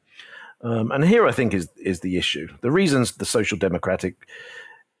abolition? And here I think is the issue. The reasons the social democratic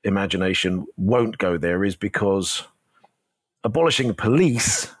imagination won't go there is because abolishing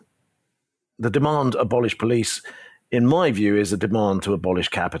police, the demand abolish police, in my view, is a demand to abolish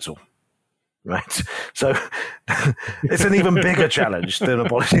capital. Right. So it's an even bigger challenge than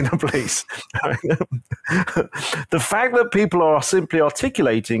abolishing the police. The fact that people are simply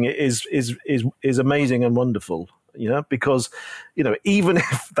articulating it is amazing and wonderful. Because, even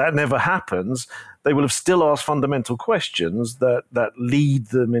if that never happens, they will have still asked fundamental questions that lead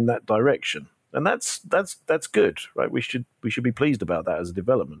them in that direction. And that's good, right? We should be pleased about that as a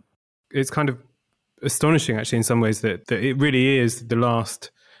development. It's kind of astonishing, actually, in some ways, that it really is the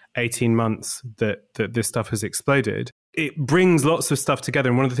last 18 months that this stuff has exploded. It brings lots of stuff together.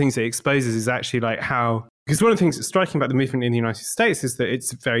 And one of the things it exposes is actually like how, because one of the things that's striking about the movement in the United States is that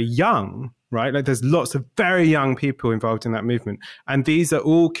it's very young, right? Like there's lots of very young people involved in that movement. And these are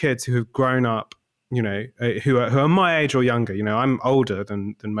all kids who have grown up, who are my age or younger. I'm older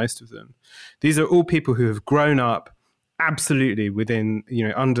than most of them. These are all people who have grown up absolutely within,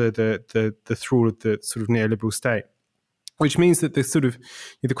 under the thrall of the sort of neoliberal state. Which means that the sort of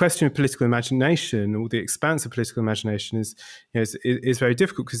the question of political imagination, or the expanse of political imagination, is very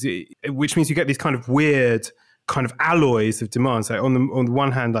difficult, which means you get these kind of weird kind of alloys of demands. Like on the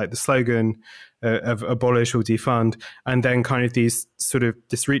one hand, like the slogan of abolish or defund, and then kind of this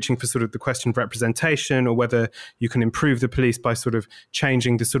reaching for sort of the question of representation, or whether you can improve the police by sort of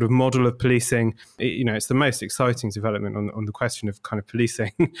changing the sort of model of policing. It's the most exciting development on the question of kind of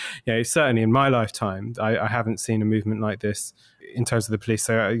policing. Certainly in my lifetime, I haven't seen a movement like this in terms of the police.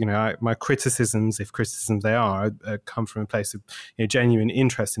 So, my criticisms, if criticisms they are, come from a place of genuine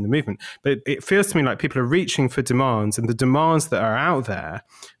interest in the movement. But it feels to me like people are reaching for demands, and the demands that are out there,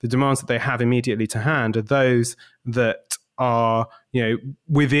 the demands that they have immediately to hand, are those that are,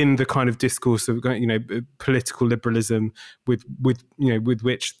 within the kind of discourse of, political liberalism with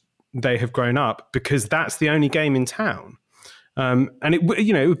which they have grown up, because that's the only game in town. And it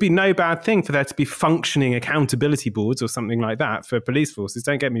would be no bad thing for there to be functioning accountability boards or something like that for police forces.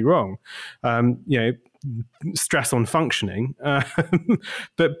 Don't get me wrong. Stress on functioning.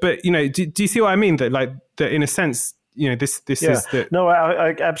 But do you see what I mean? That in a sense, this is the... No,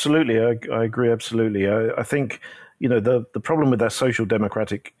 I absolutely. I agree. Absolutely. I think, the problem with that social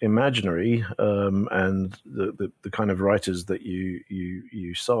democratic imaginary and the kind of writers that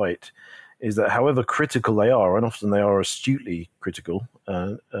you cite is that however critical they are, and often they are astutely critical,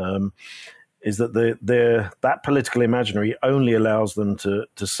 is that that political imaginary only allows them to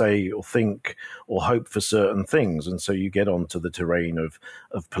say or think or hope for certain things. And so you get onto the terrain of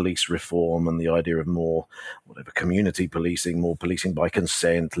police reform and the idea of more community policing, more policing by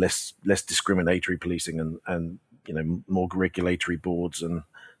consent, less discriminatory policing, and more regulatory boards and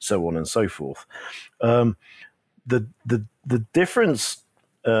so on and so forth. The difference,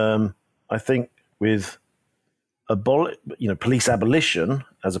 I think, with police abolition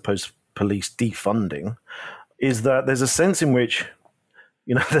as opposed to police defunding, is that there's a sense in which,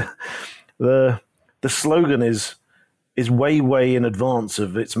 the slogan is way in advance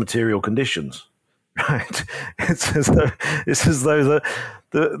of its material conditions, right? It's as though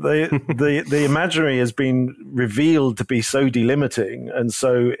the imaginary has been revealed to be so delimiting, and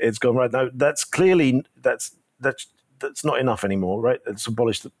so it's gone right now. That's clearly that's not enough anymore, right? It's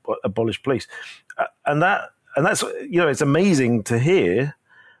abolish police, and that's it's amazing to hear,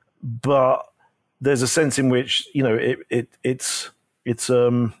 but there's a sense in which it's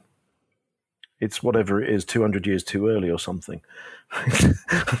whatever it is, 200 years too early or something.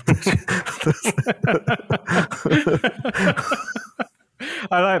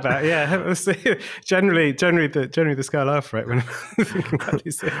 I like that. Yeah, generally the scale off, right, when I'm thinking about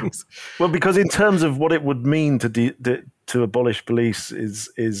these things. Well, because in terms of what it would mean to abolish police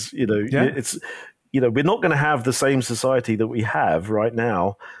is it's we're not going to have the same society that we have right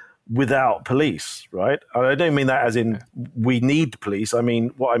now without police, right? I don't mean that as in we need police. I mean,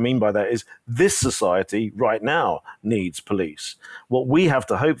 what I mean by that is this society right now needs police. What we have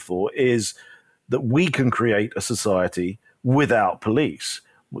to hope for is that we can create a society without police,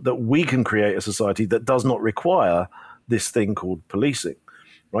 that we can create a society that does not require this thing called policing.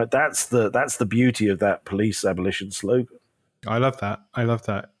 Right? That's the beauty of that police abolition slogan. I love that.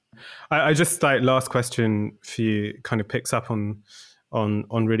 I just like last question for you kind of picks up on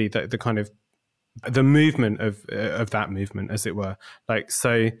really the kind of the movement of that movement, as it were. Like,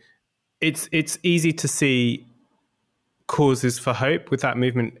 so it's easy to see causes for hope with that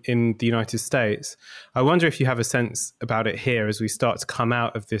movement in the United States. I wonder if you have a sense about it here as we start to come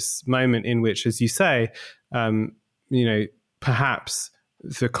out of this moment in which, as you say, perhaps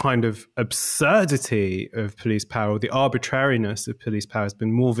the kind of absurdity of police power, or the arbitrariness of police power, has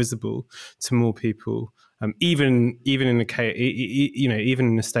been more visible to more people, even in the case, even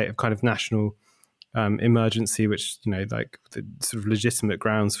in a state of kind of national emergency, which like the sort of legitimate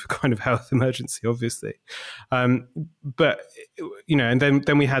grounds for kind of health emergency, obviously. But and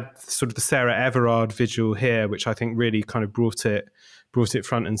then we had sort of the Sarah Everard vigil here, which I think really kind of brought it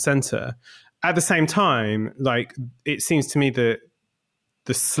front and center. At the same time, like, it seems to me that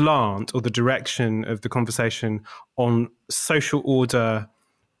the slant or the direction of the conversation on social order,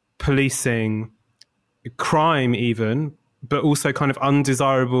 policing, crime even, but also kind of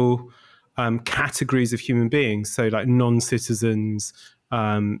undesirable categories of human beings, so like non-citizens,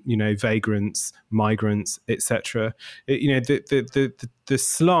 vagrants, migrants, etc. The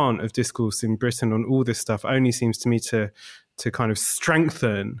slant of discourse in Britain on all this stuff only seems to me to kind of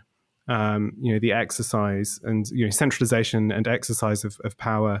strengthen the exercise and centralization and exercise of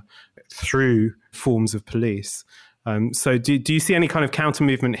power through forms of police. So do you see any kind of counter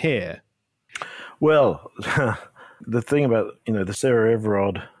movement here? Well, the thing about the Sarah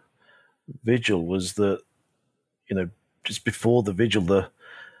Everard vigil was that just before the vigil,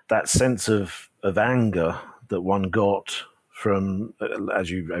 that sense of anger that one got from, as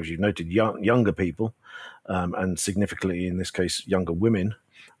you noted, younger people, and significantly in this case younger women.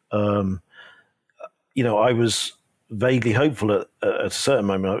 I was vaguely hopeful at a certain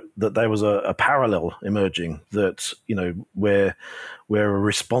moment that there was a parallel emerging, that where a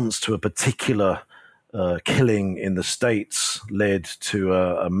response to a particular killing in the States led to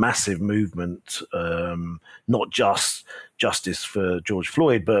a massive movement, not just justice for George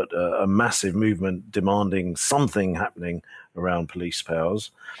Floyd, but a massive movement demanding something happening around police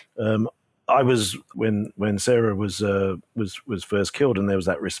powers. I was when Sarah was first killed, and there was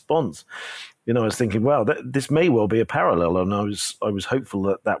that response. I was thinking, wow, this may well be a parallel, and I was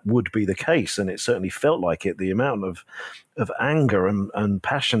hopeful that would be the case, and it certainly felt like it. The amount of anger and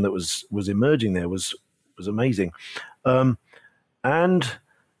passion that was emerging there was amazing. And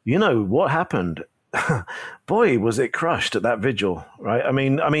what happened? Boy, was it crushed at that vigil, right? I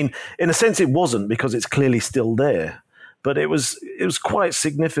mean, in a sense, it wasn't, because it's clearly still there. But it was quite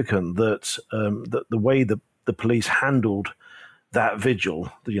significant that the way the police handled that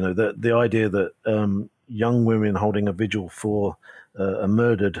vigil, the idea that young women holding a vigil for a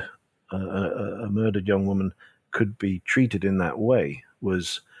murdered young woman could be treated in that way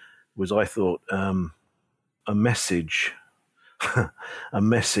was I thought a message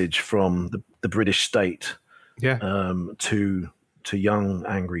from the British state, to young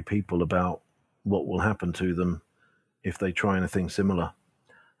angry people about what will happen to them if they try anything similar.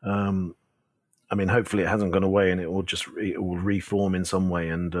 Hopefully it hasn't gone away, and it will reform in some way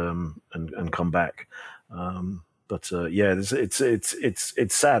and come back. It's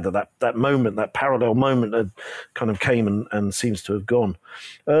sad that moment, that parallel moment, kind of came and seems to have gone.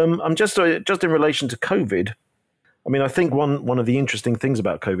 I'm just in relation to COVID. I think one of the interesting things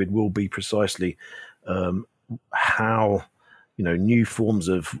about COVID will be precisely how new forms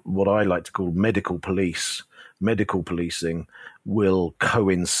of what I like to call medical policing will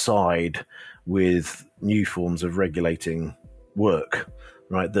coincide with new forms of regulating work,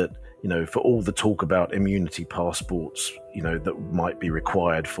 right? That, for all the talk about immunity passports, that might be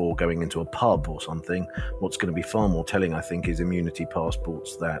required for going into a pub or something, what's going to be far more telling, I think, is immunity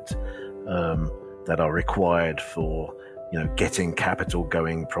passports that are required for, getting capital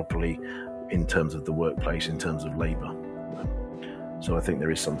going properly in terms of the workplace, in terms of labour. So I think there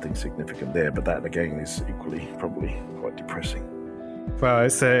is something significant there, but that again is equally probably quite depressing. Well,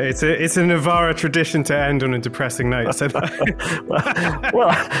 it's a Navarra tradition to end on a depressing note. So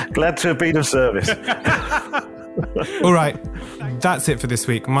well, glad to have been of service. All right, that's it for this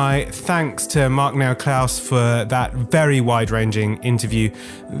week. My thanks to Mark Neoclaus for that very wide-ranging interview.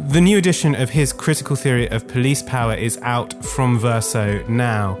 The new edition of his critical theory of police power is out from Verso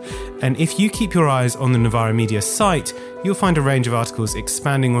now. And if you keep your eyes on the Novara Media site, you'll find a range of articles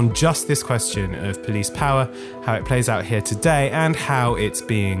expanding on just this question of police power, how it plays out here today, and how it's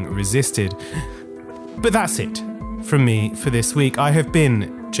being resisted. But that's it from me for this week. I have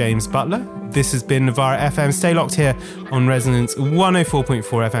been James Butler. This has been Novara FM. Stay locked here on Resonance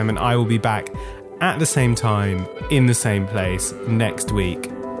 104.4 FM, and I will be back at the same time, in the same place, next week.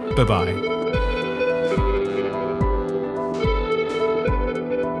 Bye-bye.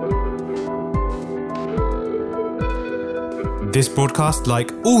 This broadcast,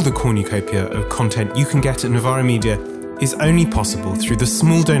 like all the cornucopia of content you can get at Novara Media, is only possible through the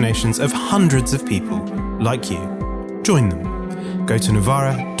small donations of hundreds of people like you. Join them. Go to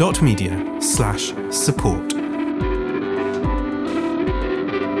novara.media/support.